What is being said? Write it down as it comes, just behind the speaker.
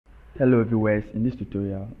Hello viewers, in this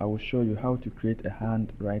tutorial I will show you how to create a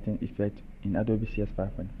handwriting effect in Adobe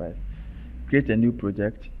CS5.5. Create a new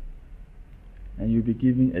project and you'll be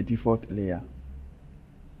given a default layer.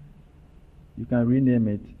 You can rename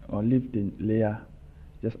it or leave the layer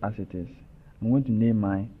just as it is. I'm going to name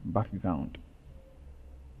my background.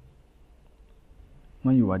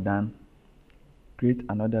 When you are done, create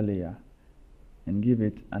another layer and give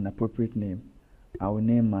it an appropriate name. I will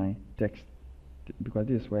name my text because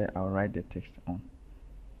this is where I'll write the text on.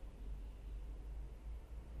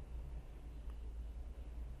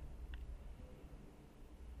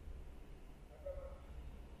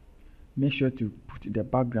 Make sure to put the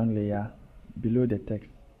background layer below the text.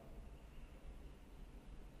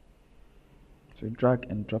 So drag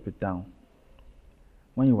and drop it down.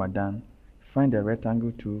 When you are done, find the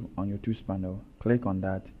rectangle tool on your tools panel, click on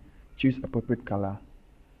that, choose appropriate color,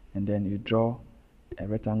 and then you draw a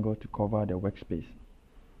rectangle to cover the workspace.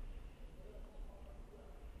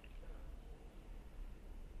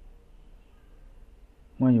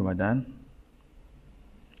 When you are done,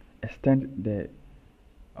 extend the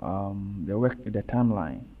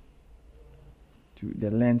timeline to the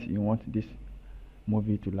length you want this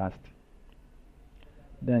movie to last.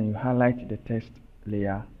 Then you highlight the text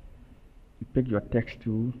layer, you pick your text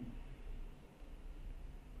tool,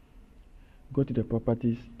 go to the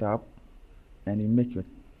properties tab, and you make your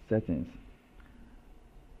settings.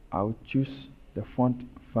 I'll choose the font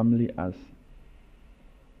family as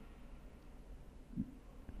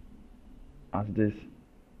this.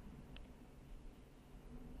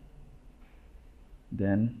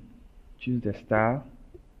 Then choose the style.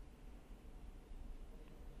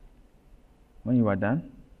 When you are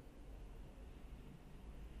done,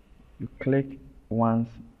 you click once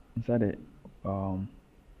inside the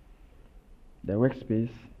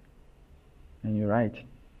workspace and you write,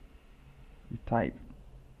 you type.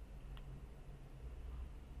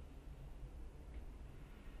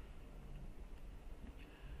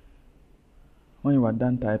 When you are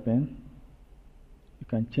done typing, you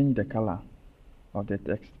can change the color of the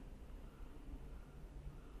text.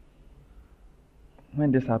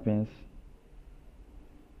 When this happens,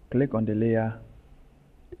 click on the layer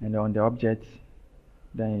and on the object,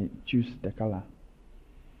 then you choose the color.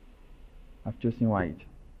 I've chosen white.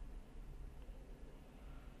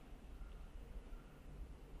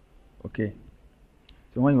 Okay,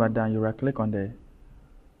 so when you are done, you right click on the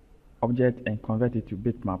object and convert it to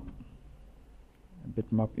bitmap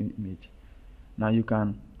image. Now you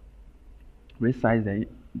can resize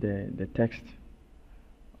the text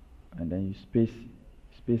and then you space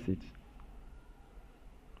it.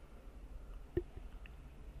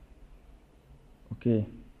 Okay,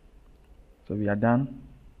 so we are done.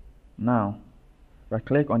 Now right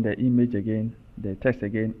click on the image again, the text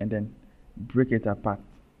again, and then break it apart.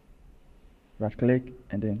 Right click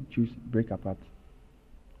and then choose break apart.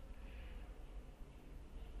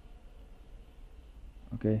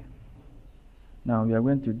 Okay, now we are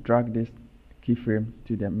going to drag this keyframe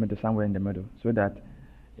to the middle, somewhere in the middle, so that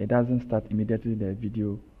it doesn't start immediately the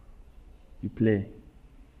video you play.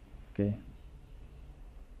 Okay,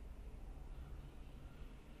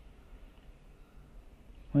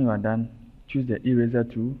 when you are done, choose the eraser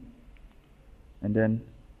tool and then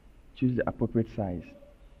choose the appropriate size.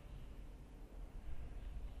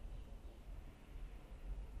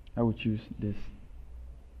 I will choose this.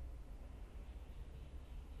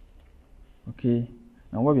 Okay,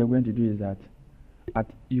 now what we are going to do is that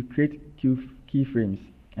you create keyframes,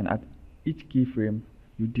 and at each keyframe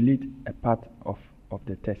you delete a part of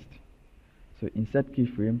the text. So insert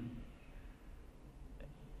keyframe,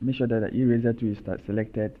 make sure that the eraser tool is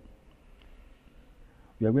selected.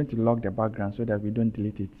 We are going to lock the background so that we don't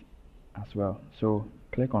delete it as well. So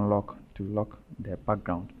click on lock to lock the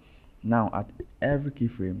background. Now at every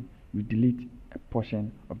keyframe you delete a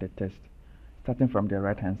portion of the text, starting from the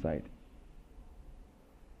right hand side.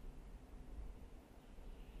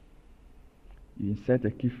 You insert a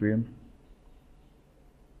keyframe,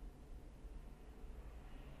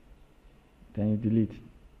 then you delete.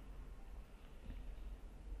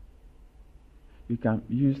 You can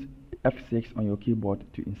use F6 on your keyboard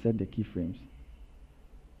to insert the keyframes.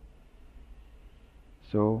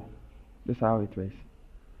 So this is how it works.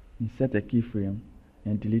 Insert a keyframe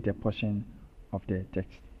and delete a portion of the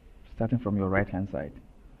text, starting from your right hand side.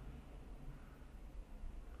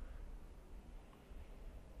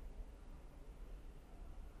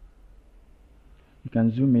 You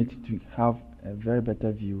can zoom it to have a very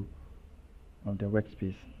better view of the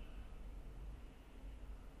workspace.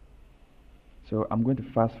 So I'm going to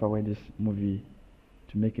fast forward this movie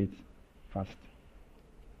to make it fast.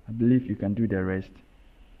 I believe you can do the rest.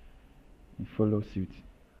 and follow suit.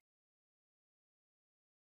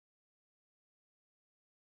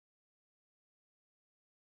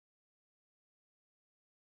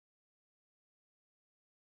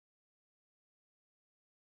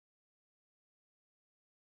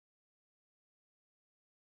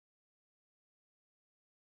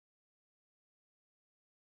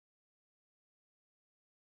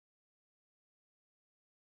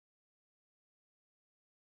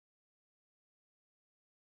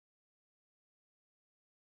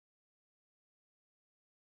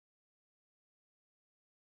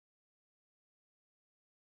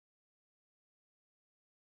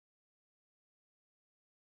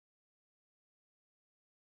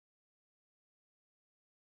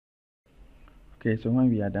 Okay, so when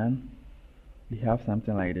we are done, we have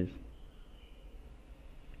something like this.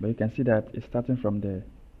 But you can see that it's starting from the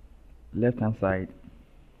left hand side.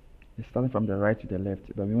 It's starting from the right to the left,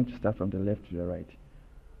 but we want to start from the left to the right.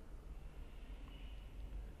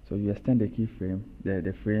 So you extend the keyframe,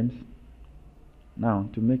 the frames. Now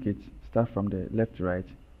to make it start from the left to right,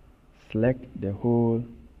 select the whole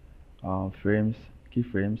frames,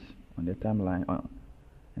 keyframes on the timeline,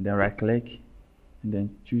 and then right click, and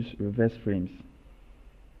then choose reverse frames.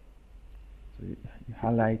 So you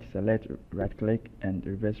highlight, select, right click, and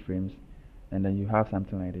reverse frames, and then you have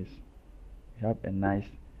something like this. You have a nice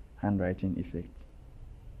handwriting effect.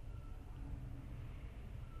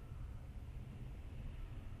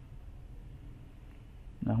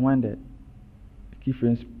 Now when the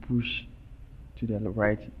keyframes push to the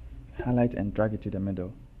right, highlight and drag it to the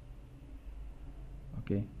middle.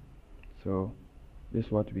 Okay, so this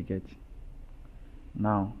is what we get.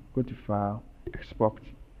 Now go to File, export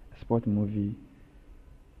movie,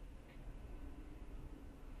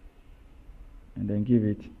 and then give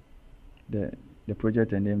it the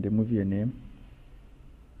project a name, the movie a name,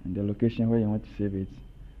 and the location where you want to save it.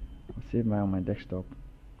 I'll save mine on my desktop.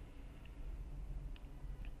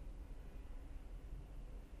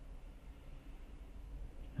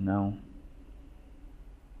 And now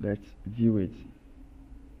let's view it.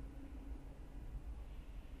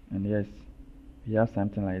 And yes, we have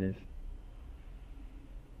something like this.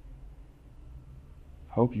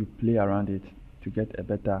 I hope you play around it to get a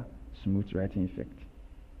better smooth writing effect.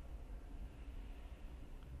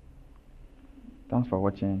 Thanks for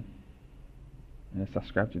watching, and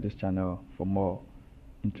subscribe to this channel for more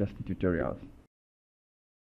interesting tutorials.